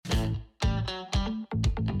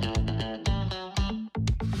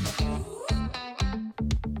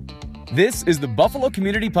This is the Buffalo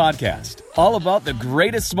Community Podcast, all about the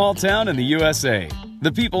greatest small town in the USA,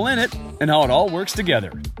 the people in it, and how it all works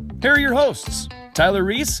together. Here are your hosts, Tyler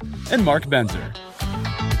Reese and Mark Benzer.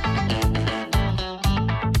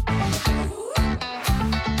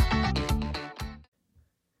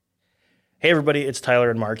 Hey everybody, it's Tyler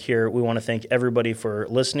and Mark here. We want to thank everybody for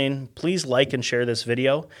listening. Please like and share this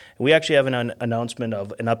video. We actually have an announcement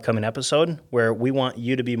of an upcoming episode where we want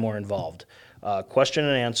you to be more involved. Question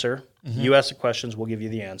and answer. Mm-hmm. You ask the questions, we'll give you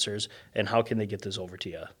the answers. And how can they get this over to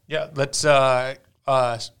you? Yeah, let's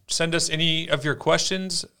send us any of your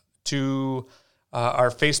questions to our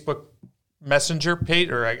Facebook Messenger page,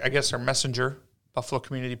 or I guess our Messenger, Buffalo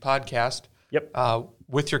Community Podcast. Yep.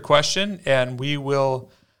 With your question, and we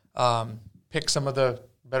will pick some of the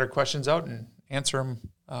better questions out and answer them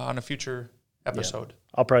on a future episode.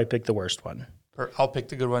 Yeah. I'll probably pick the worst one. Or I'll pick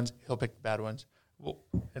the good ones. He'll pick the bad ones.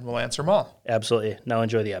 And we'll answer them all. Absolutely. Now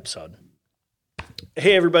enjoy the episode.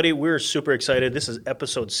 Hey, everybody. We're super excited. This is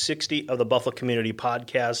episode 60 of the Buffalo Community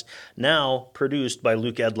Podcast, now produced by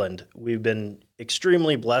Luke Edlund. We've been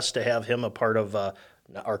extremely blessed to have him a part of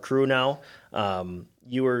our crew now.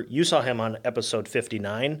 You saw him on episode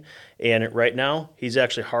 59, and right now he's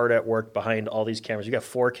actually hard at work behind all these cameras. We've got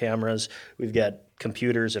 4 cameras. We've got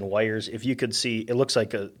computers and wires. If you could see, it looks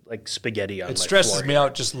like spaghetti on my floor. It stresses me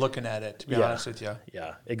out just looking at it, to be honest with you.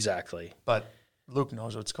 Yeah, exactly. But Luke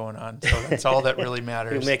knows what's going on, so that's all that really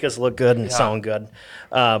matters. He'll make us look good and sound good.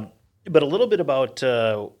 But a little bit about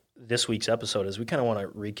this week's episode is we kind of want to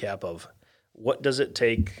recap of what does it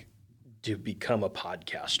take to become a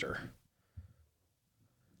podcaster.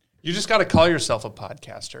 You just got to call yourself a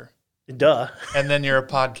podcaster. Duh. And then you're a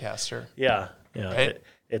podcaster. Yeah. Right?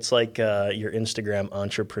 It's like your Instagram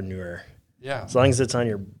entrepreneur. Yeah. As long as it's on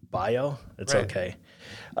your bio, it's okay.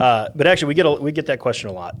 But actually, we get that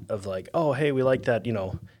question a lot of like, oh, hey, we like that.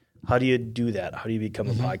 How do you do that? How do you become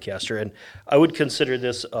a podcaster? And I would consider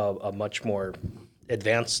this a much more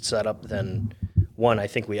advanced setup than one I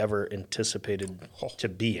think we ever anticipated to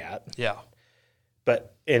be at. Yeah. And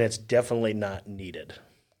it's definitely not needed.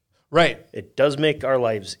 Right. It does make our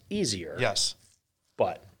lives easier. Yes.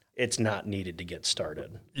 But it's not needed to get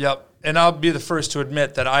started. Yep. And I'll be the first to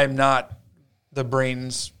admit that I'm not the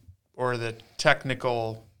brains or the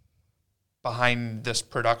technical behind this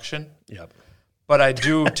production. Yep. But I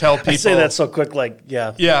do tell people. I say that so quick,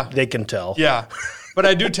 yeah, they can tell. Yeah. But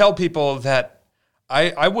I do tell people that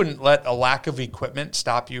I wouldn't let a lack of equipment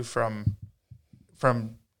stop you from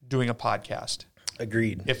doing a podcast.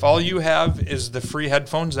 Agreed. If all you have is the free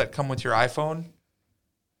headphones that come with your iPhone,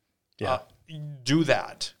 do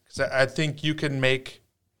that. Because I think you can make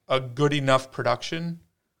a good enough production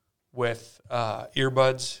with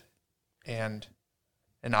earbuds and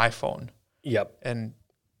an iPhone. Yep. And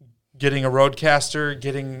getting a Rodecaster,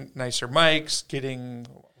 getting nicer mics, getting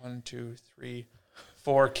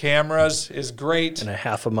 4 cameras is great. And a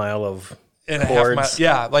half a mile of and cords. A half mile.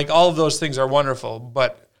 Yeah, like all of those things are wonderful,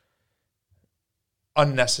 but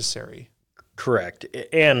unnecessary. Correct.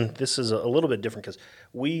 And this is a little bit different because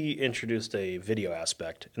we introduced a video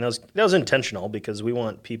aspect. And that was intentional because we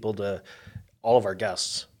want people to, all of our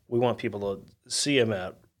guests, we want people to see them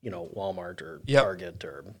at, Walmart or Target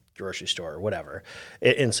or grocery store or whatever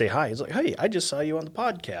and say hi. It's like, hey, I just saw you on the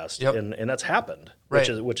podcast. Yep. And that's happened, right.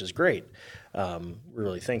 which is great. We're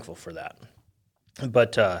really thankful for that.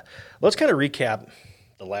 But let's kind of recap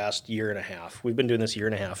the last year and a half. We've been doing this year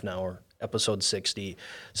and a half now, or episode 60.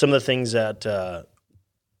 Some of the things that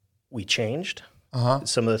we changed,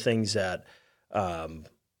 some of the things that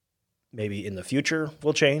maybe in the future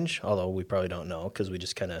will change, although we probably don't know because we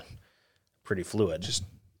just kind of pretty fluid.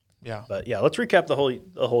 But let's recap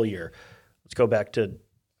the whole year. Let's go back to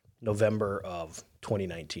November of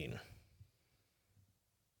 2019.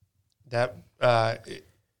 That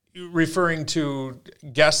referring to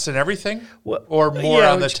guests and everything, or more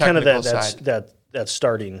on the technical kind of side. That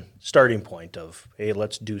starting point of, hey,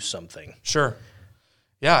 let's do something. Sure.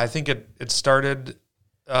 Yeah, I think it started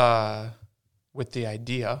with the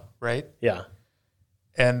idea, right? Yeah.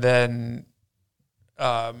 And then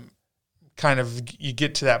kind of you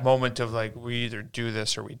get to that moment of like, we either do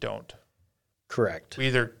this or we don't. Correct. We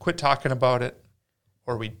either quit talking about it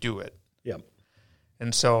or we do it. Yep.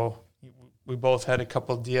 And so we both had a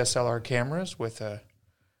couple of DSLR cameras with a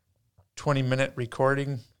 20-minute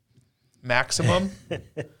recording maximum.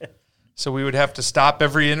 So we would have to stop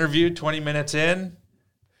every interview 20 minutes in,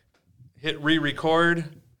 hit re-record,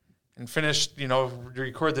 and finish,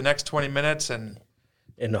 record the next 20 minutes and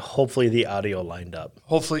hopefully the audio lined up.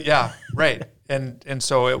 Hopefully, yeah, right. And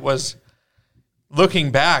so it was,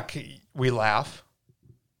 looking back, we laugh,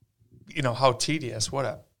 how tedious, what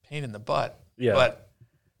a pain in the butt. Yeah. But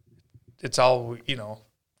it's all, you know,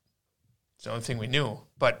 it's the only thing we knew.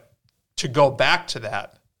 But to go back to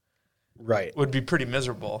that Right. would be pretty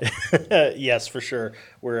miserable. Yes, for sure.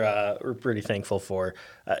 We're pretty thankful for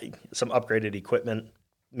some upgraded equipment.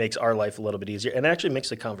 Makes our life a little bit easier, and actually makes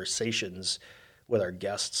the conversations with our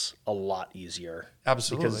guests a lot easier.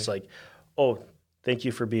 Absolutely. Because it's like, oh, thank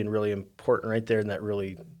you for being really important right there in that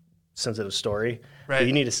really sensitive story. Right. But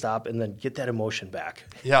you need to stop and then get that emotion back.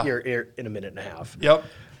 Yeah. Here in a minute and a half. Yep.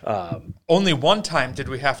 Only one time did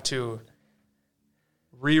we have to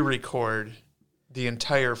re-record the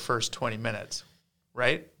entire first 20 minutes,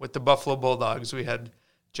 right? With the Buffalo Bulldogs, we had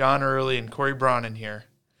John Early and Corey Braun in here.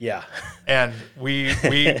 Yeah. And we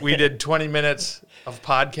did 20 minutes of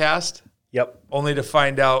podcast, Yep. only to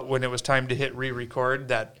find out when it was time to hit re-record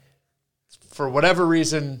that for whatever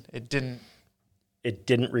reason it didn't. It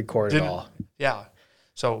didn't record at all. Yeah.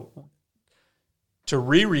 So to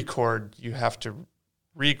re-record, you have to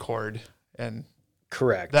record, and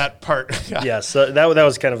Correct. that part. Yes, so that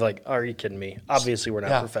was kind of like, are you kidding me? Obviously, we're not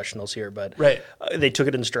Yeah. professionals here, but Right. They took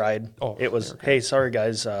it in stride. Oh, it was, okay. hey, sorry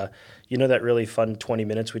guys, you know that really fun 20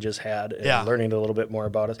 minutes we just had, and Yeah. learning a little bit more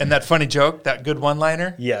about us. And that funny joke, that good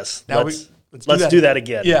one-liner. Yes, Now let's let's do that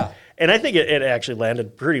again. Yeah. And I think it actually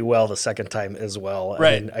landed pretty well the second time as well.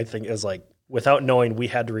 Right. I mean, I think it was like, without knowing, we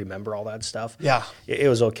had to remember all that stuff. Yeah. It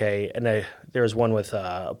was okay. And there was one with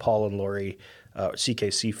Paul and Lori,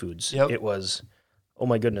 CK Seafoods. Yep. It was, oh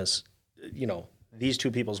my goodness, you know, these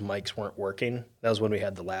two people's mics weren't working. That was when we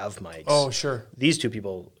had the lav mics. Oh, sure. These two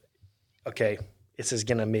people, okay, this is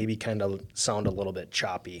going to maybe kind of sound a little bit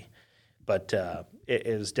choppy, but it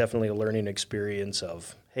is definitely a learning experience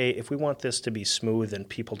of, hey, if we want this to be smooth and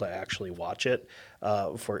people to actually watch it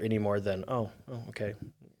for any more than, okay,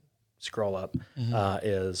 scroll up,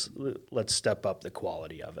 let's step up the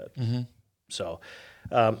quality of it. Mm-hmm. So,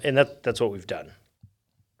 and that's what we've done.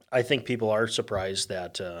 I think people are surprised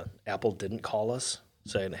that Apple didn't call us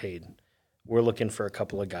saying, hey, we're looking for a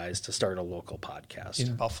couple of guys to start a local podcast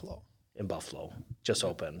In Buffalo. in Buffalo. Just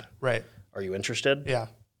opened. Right. Are you interested? Yeah.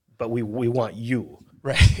 But we want you.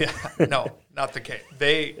 Right. Yeah. No, not the case.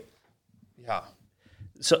 Yeah.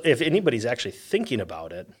 So if anybody's actually thinking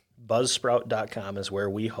about it, buzzsprout.com is where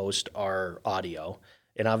we host our audio.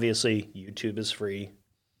 And obviously YouTube is free.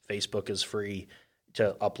 Facebook is free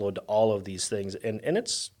to upload to all of these things. And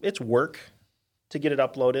it's work to get it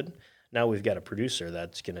uploaded. Now we've got a producer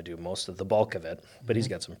that's going to do most of the bulk of it, but he's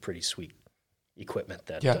got some pretty sweet equipment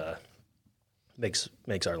that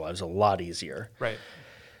makes our lives a lot easier. Right.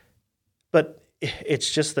 But it's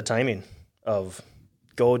just the timing of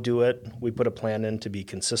go do it. We put a plan in to be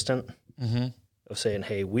consistent of saying,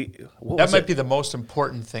 hey, that might be the most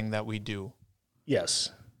important thing that we do.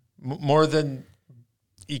 Yes. More than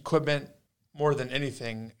equipment, more than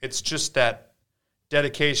anything, it's just that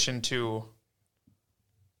dedication to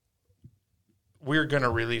we're going to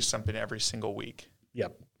release something every single week.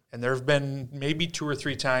 Yep. And there have been maybe 2 or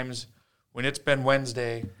 3 times when it's been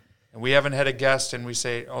Wednesday and we haven't had a guest and we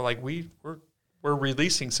say, oh, like we're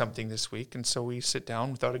releasing something this week. And so we sit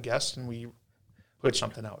down without a guest and we put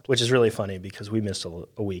something out. Which is really funny because we missed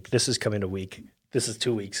a week. This is coming a week. This is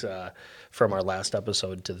 2 weeks from our last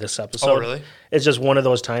episode to this episode. Oh, really? It's just one of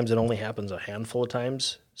those times. It only happens a handful of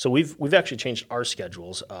times. So we've actually changed our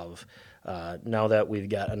schedules of now that we've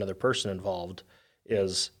got another person involved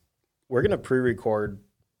is we're going to pre-record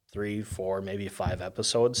 3, 4, maybe 5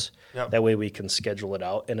 episodes. Yep. That way we can schedule it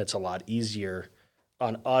out, and it's a lot easier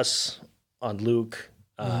on us, on Luke.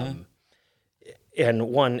 And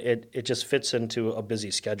one, it just fits into a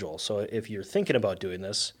busy schedule. So if you're thinking about doing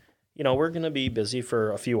this, you know, we're going to be busy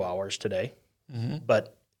for a few hours today,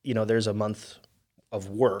 but you know, there's a month of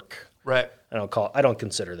work. Right. I don't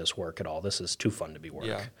consider this work at all. This is too fun to be work.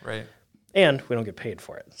 Yeah, right. And we don't get paid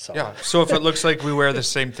for it. So Yeah. So if it looks like we wear the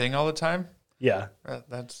same thing all the time, yeah.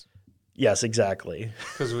 that's Yes, exactly.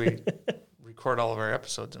 because we record all of our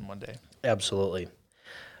episodes in one day. Absolutely.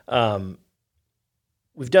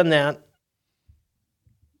 We've done that.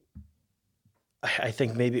 I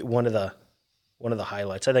think maybe one of the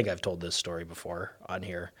highlights, I think I've told this story before on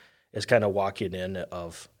here, is kind of walking in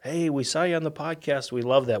of, hey, we saw you on the podcast. We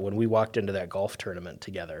love that when we walked into that golf tournament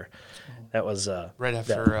together. That was Right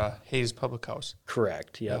after Hayes Public House.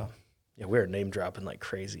 correct. Yeah. Yeah, we were name dropping like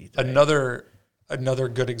crazy today. Another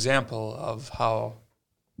good example of how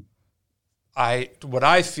what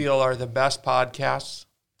I feel are the best podcasts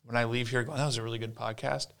when I leave here going, that was a really good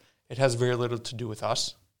podcast. It has very little to do with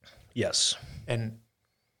us Yes. and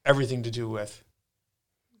everything to do with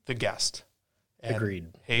the guest. And Agreed.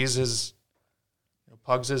 Hayes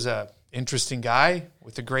Pugs is a interesting guy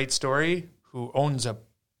with a great story who owns a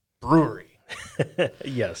brewery.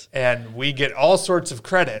 Yes. And we get all sorts of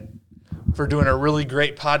credit for doing a really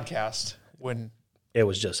great podcast when It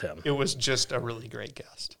was just him. it was just a really great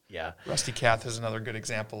guest. Yeah. Rusty Kath is another good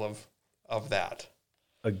example of that.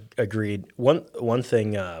 Agreed. One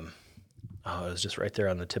thing, it was just right there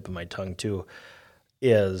on the tip of my tongue too,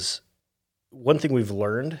 is one thing we've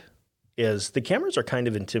learned is the cameras are kind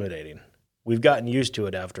of intimidating. We've gotten used to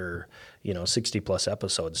it after, 60 plus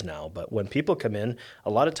episodes now. But when people come in, a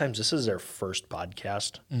lot of times this is their first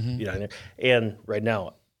podcast, and right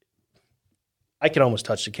now I can almost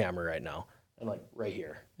touch the camera right now. I'm like right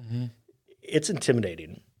here. Mm-hmm. It's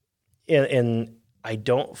intimidating. And I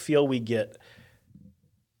don't feel we get,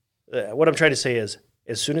 what I'm trying to say is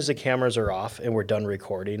as soon as the cameras are off and we're done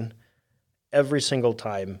recording, every single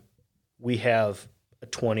time we have a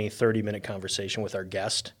 20, 30-minute conversation with our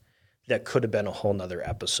guest that could have been a whole nother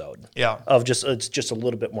episode. Yeah. It's just a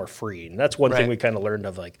little bit more free. And that's one thing we kind of learned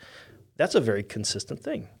of, like, that's a very consistent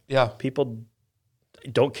thing. Yeah. People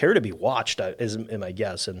don't care to be watched, is my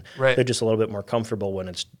guess. And they're just a little bit more comfortable when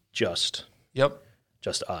it's just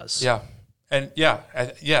us. Yeah. And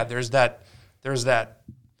there's that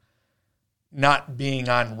not being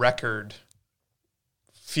on record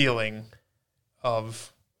feeling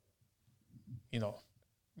of,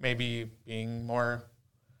 maybe being more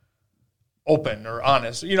open or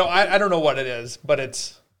honest. I don't know what it is, but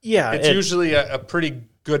it's usually a pretty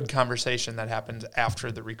good conversation that happens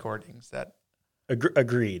after the recordings that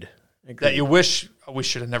agreed. That you wish we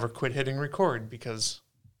should have never quit hitting record because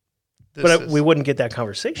we wouldn't get that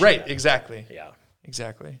conversation. Right, exactly. Yeah.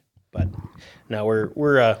 Exactly. But now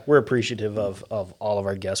we're appreciative of all of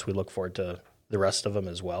our guests. We look forward to the rest of them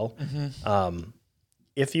as well. Mm-hmm.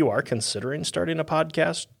 If you are considering starting a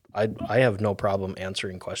podcast, I have no problem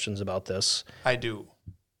answering questions about this. I do.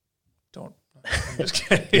 I'm just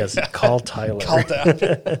kidding. Yes, call Tyler. Call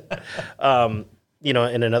down.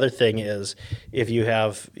 And another thing is if you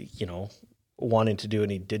have, wanting to do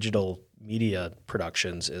any digital media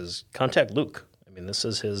productions, is contact Luke. I mean, this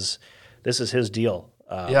is his deal.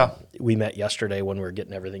 We met yesterday when we were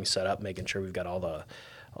getting everything set up, making sure we've got all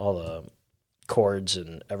the cords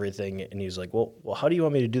and everything. And he's like, well, how do you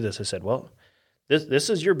want me to do this? I said, well, this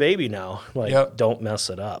is your baby now. Don't mess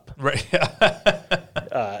it up. Right.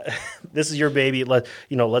 This is your baby.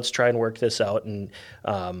 Let's try and work this out. And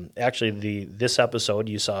actually, this episode,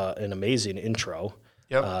 you saw an amazing intro.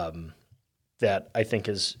 Yep. That I think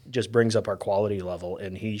just brings up our quality level.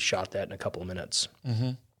 And he shot that in a couple of minutes.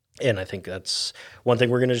 Mm-hmm. And I think that's one thing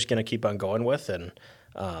we're just going to keep on going with. And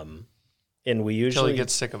we usually until he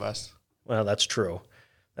gets sick of us. Well, that's true.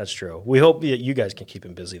 That's true. We hope that you guys can keep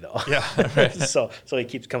him busy, though. Yeah. Right. so he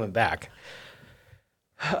keeps coming back.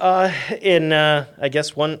 I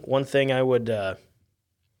guess one thing I would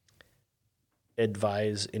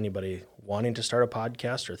advise anybody wanting to start a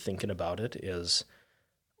podcast or thinking about it is,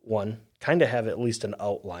 one, kind of have at least an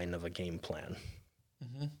outline of a game plan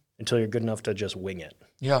until you're good enough to just wing it.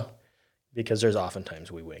 Yeah. Because there's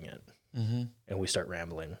oftentimes we wing it and we start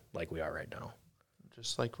rambling like we are right now.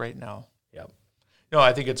 Just like right now. Yep. No,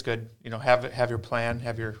 I think it's good. Have your plan,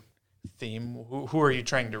 have your theme. Who are you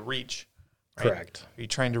trying to reach? Right? Correct. Are you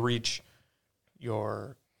trying to reach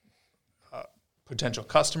your potential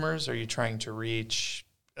customers? Are you trying to reach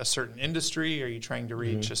a certain industry? Are you trying to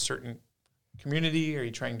reach a certain community? Are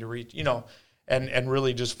you trying to reach, and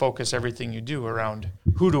really just focus everything you do around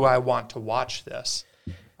who do I want to watch this?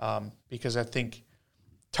 Because I think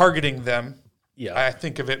targeting them, I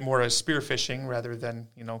think of it more as spearfishing rather than,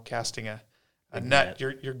 casting a net.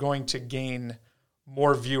 You're going to gain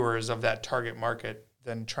more viewers of that target market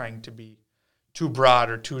than trying to be too broad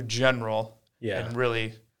or too general. Yeah. And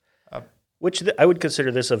really. Which I would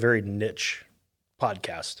consider this a very niche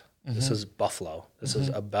podcast. This is Buffalo. This is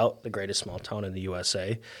about the greatest small town in the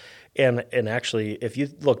USA. And actually, if you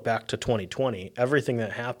look back to 2020, everything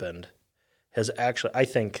that happened has actually, I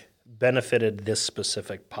think, benefited this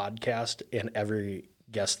specific podcast and every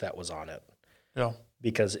guest that was on it. Yeah.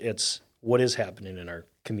 Because it's what is happening in our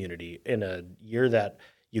community in a year that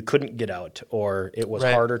you couldn't get out or it was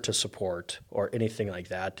harder to support or anything like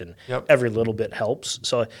that. And every little bit helps.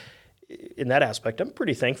 So in that aspect, I'm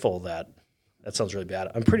pretty thankful that sounds really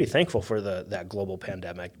bad. I'm pretty thankful for that global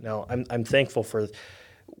pandemic. Now, I'm thankful for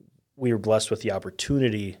we were blessed with the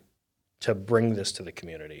opportunity to bring this to the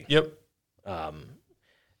community. Yep.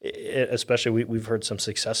 Especially we've heard some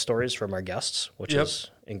success stories from our guests, which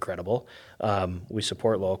is incredible. We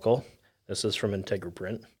support local. This is from Integra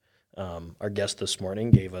Print. Our guest this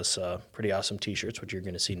morning gave us pretty awesome T-shirts, which you're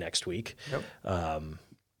going to see next week. Yep.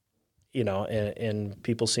 And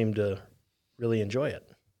people seem to really enjoy it.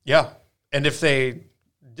 Yeah. And if they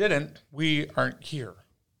didn't, we aren't here,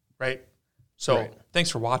 right? So Right. thanks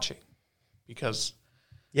for watching, because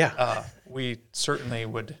we certainly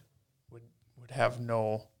would have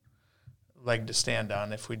no leg to stand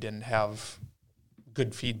on if we didn't have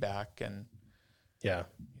good feedback and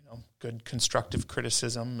good constructive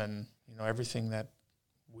criticism and everything that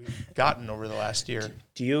we've gotten over the last year.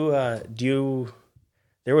 Do you?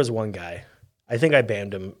 There was one guy. I think I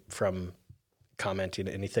banned him from commenting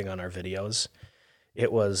anything on our videos.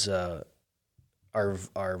 It was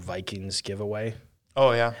our Vikings giveaway.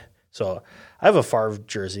 Oh yeah. So I have a Favre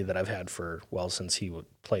jersey that I've had since he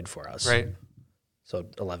played for us. Right. So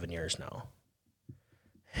 11 years now.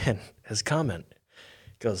 And his comment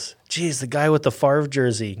goes, "Geez, the guy with the Favre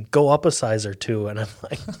jersey, go up a size or two." And I'm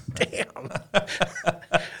like, damn,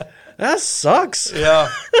 that sucks. Yeah.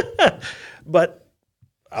 But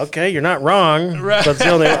okay, you're not wrong. Right. That's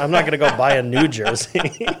the only. I'm not going to go buy a new jersey.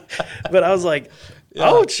 But I was like,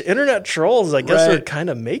 ouch, internet trolls. I guess they're kind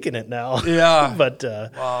of making it now. Yeah. But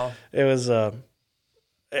Wow. it was. I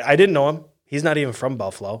didn't know him. He's not even from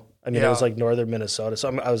Buffalo. I mean, it was like northern Minnesota.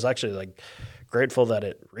 So I was actually like grateful that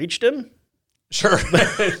it reached him. Sure.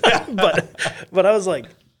 but I was like,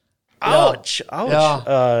 ouch, ouch.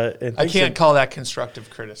 Yeah. And I can't call that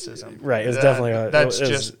constructive criticism. Right. It's definitely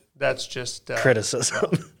that's just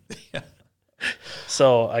criticism. Yeah.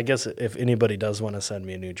 So I guess if anybody does want to send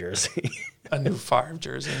me a new jersey, a new Favre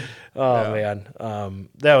jersey. Man,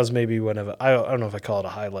 that was maybe one of I don't know if I call it a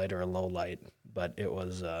highlight or a low light, but it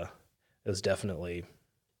was definitely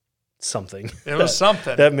something. It was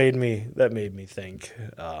something that made me think.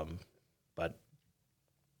 But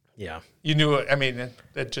yeah, you knew it. I mean,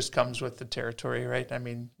 it just comes with the territory, right? I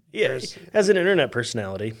mean, as an internet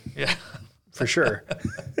personality, for sure.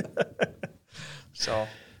 So,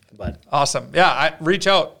 but awesome. Yeah, reach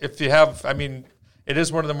out if you have. I mean, it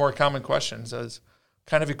is one of the more common questions: is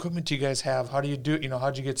kind of equipment do you guys have? How do you do?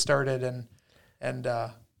 How'd you get started? And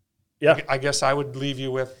I guess I would leave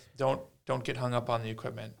you with don't get hung up on the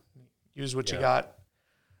equipment. Use what you got.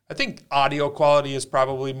 I think audio quality is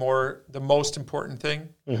probably the most important thing.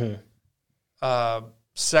 Mm-hmm.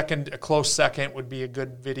 A close second would be a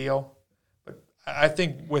good video. But I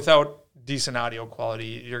think without decent audio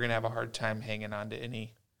quality, you're going to have a hard time hanging on to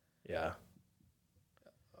any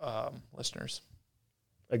listeners.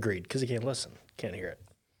 Agreed, because you can't listen, can't hear it.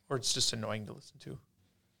 Or it's just annoying to listen to.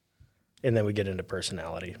 And then we get into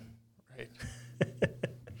personality. Right.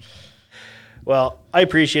 Well, I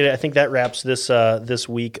appreciate it. I think that wraps this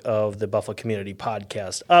week of the Buffalo Community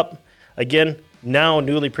Podcast up. Again, now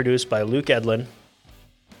newly produced by Luke Edlin.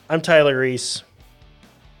 I'm Tyler Reese.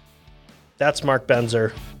 That's Mark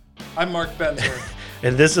Benzer. I'm Mark Benzer.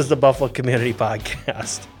 And this is the Buffalo Community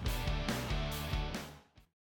Podcast.